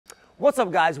What's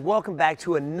up, guys? Welcome back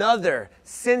to another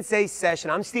Sensei session.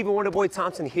 I'm Stephen WONDERBOY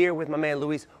Thompson here with my man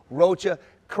Luiz Rocha,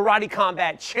 karate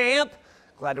combat champ.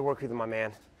 Glad to work with you, my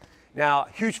man. Now,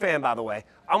 huge fan, by the way.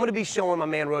 I'm going to be showing my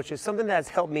man Rocha something that's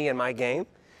helped me in my game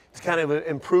to kind of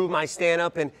improve my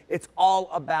stand-up, and it's all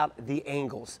about the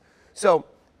angles. So,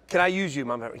 can I use you,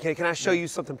 my man? Can I show you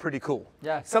something pretty cool?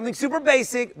 Yeah. Something super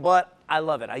basic, but I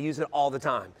love it. I use it all the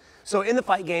time. So, in the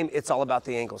fight game, it's all about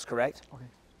the angles, correct? Okay.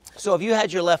 So if you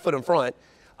had your left foot in front,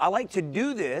 I like to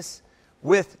do this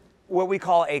with what we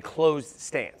call a closed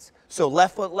stance. So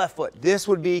left foot. This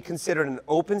would be considered an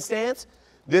open stance.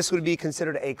 This would be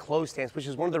considered a closed stance, which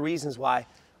is one of the reasons why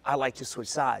I like to switch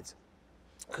sides.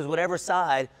 Because whatever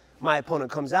side my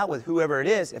opponent comes out with, whoever it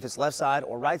is, if it's left side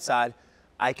or right side,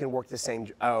 I can work the same,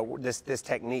 this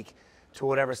technique to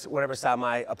whatever side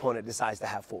my opponent decides to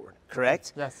have forward,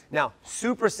 correct? Yes. Now,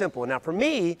 super simple. Now for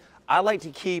me, I like to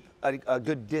keep a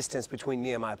good distance between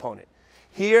me and my opponent.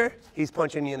 Here, he's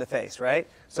punching me in the face, right?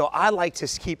 So I like to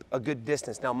keep a good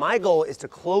distance. Now my goal is to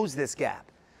close this gap,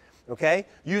 okay?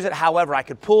 Use it however. I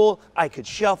could pull, I could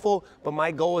shuffle, but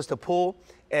my goal is to pull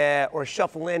or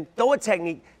shuffle in, throw a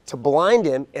technique to blind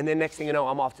him, and then next thing you know,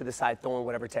 I'm off to the side throwing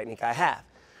whatever technique I have.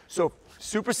 So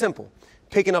super simple.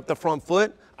 Picking up the front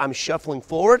foot, I'm shuffling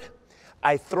forward,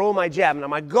 I throw my jab. Now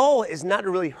my goal is not to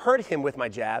really hurt him with my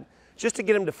jab, just to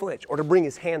get him to flinch or to bring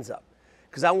his hands up,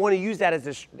 because I want to use that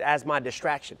as my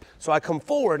distraction. So I come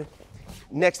forward,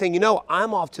 next thing you know,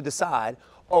 I'm off to the side,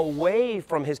 away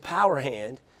from his power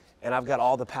hand, and I've got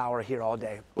all the power here all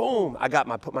day. Boom, I got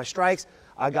my strikes,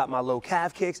 I got my low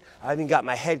calf kicks, I even got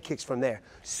my head kicks from there.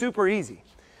 Super easy.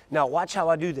 Now watch how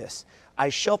I do this. I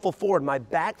shuffle forward, my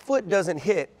back foot doesn't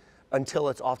hit until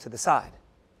it's off to the side.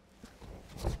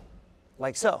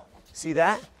 Like so, see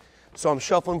that? So I'm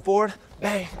shuffling forward,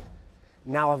 bang.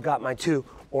 Now I've got my two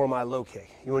or my low kick.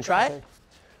 You want to try it?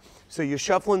 So you're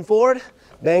shuffling forward,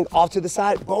 bang, off to the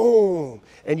side, boom.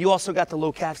 And you also got the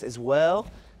low calves as well.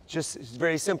 It's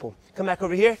very simple. Come back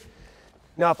over here.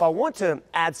 Now, if I want to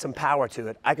add some power to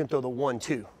it, I can throw the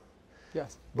 1-2.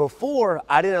 Yes. Before,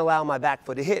 I didn't allow my back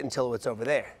foot to hit until it's over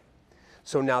there.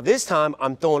 So now this time,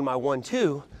 I'm throwing my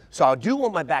 1-2. So I do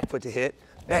want my back foot to hit.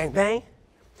 Bang, bang.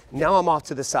 Now I'm off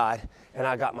to the side, and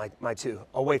I got my two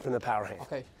away from the power hand.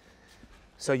 Okay.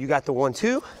 So you got the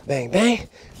 1-2, bang, bang.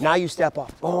 Now you step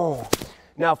off, boom.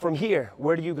 Now from here,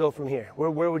 where do you go from here?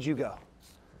 Where would you go?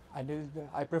 I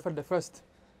prefer the first.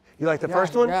 You like the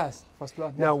first one? Yes, first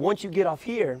one. Now once you get off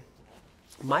here,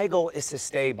 my goal is to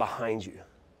stay behind you.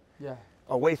 Yeah.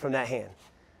 Away from that hand,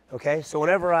 okay? So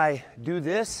whenever I do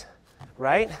this,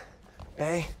 right,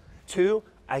 bang, 2,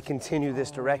 I continue this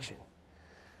direction.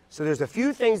 So there's a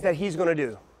few things that he's gonna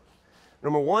do.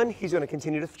 Number 1, he's gonna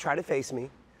continue to try to face me,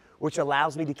 which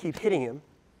allows me to keep hitting him.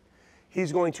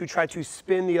 He's going to try to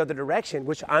spin the other direction,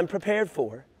 which I'm prepared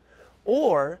for,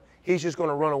 or he's just going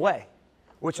to run away,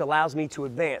 which allows me to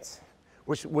advance,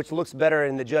 which looks better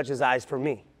in the judge's eyes for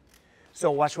me.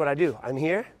 So watch what I do. I'm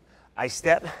here, I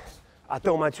step, I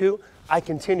throw my 2, I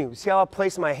continue. See how I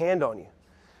place my hand on you?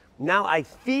 Now I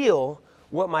feel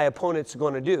what my opponent's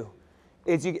going to do.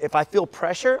 If I feel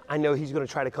pressure, I know he's going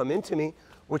to try to come into me,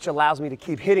 which allows me to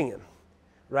keep hitting him.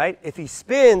 Right? If he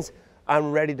spins,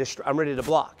 I'm ready to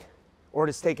block or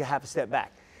to take a half a step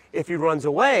back. If he runs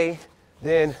away,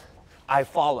 then I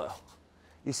follow.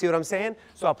 You see what I'm saying?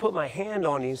 So I'll put my hand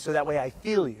on you so that way I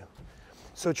feel you.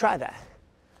 So try that.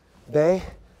 Bang,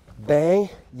 bang,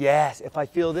 yes. If I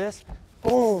feel this,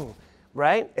 boom,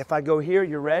 right? If I go here,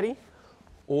 you're ready.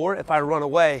 Or if I run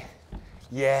away,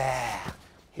 yeah.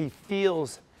 He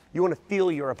feels, you want to feel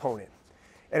your opponent.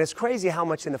 And it's crazy how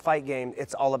much in the fight game,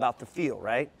 it's all about the feel,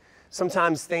 right?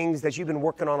 Sometimes things that you've been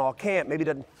working on all camp maybe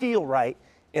doesn't feel right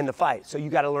in the fight. So you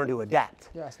got to learn to adapt.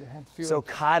 Yes, the hand feel. So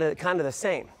kind of the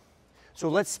same. So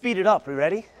let's speed it up. Are you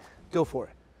ready? Go for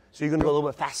it. So you're going to go a little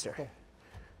bit faster.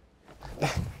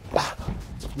 Okay.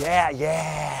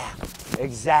 Yeah.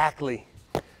 Exactly.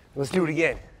 Let's do it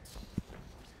again.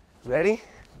 Ready?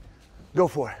 Go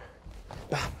for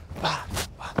it.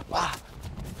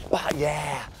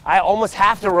 Yeah, I almost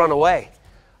have to run away.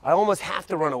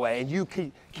 And you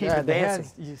keep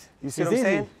advancing. You see what I'm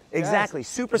saying? Exactly,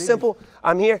 super simple.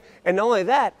 I'm here, and not only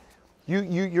that,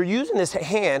 you're using this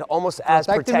hand almost as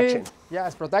protection.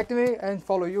 Yes, protect me and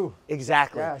follow you.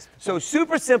 Exactly. Yes. So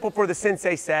super simple for the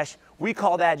Sensei Sesh. We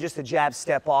call that just a jab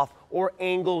step off or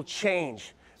angle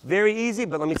change. Very easy,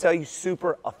 but let me tell you,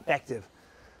 super effective.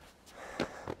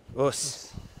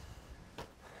 Us.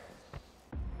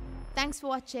 Thanks for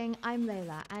watching. I'm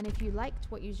Layla, and if you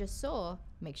liked what you just saw,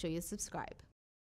 make sure you subscribe.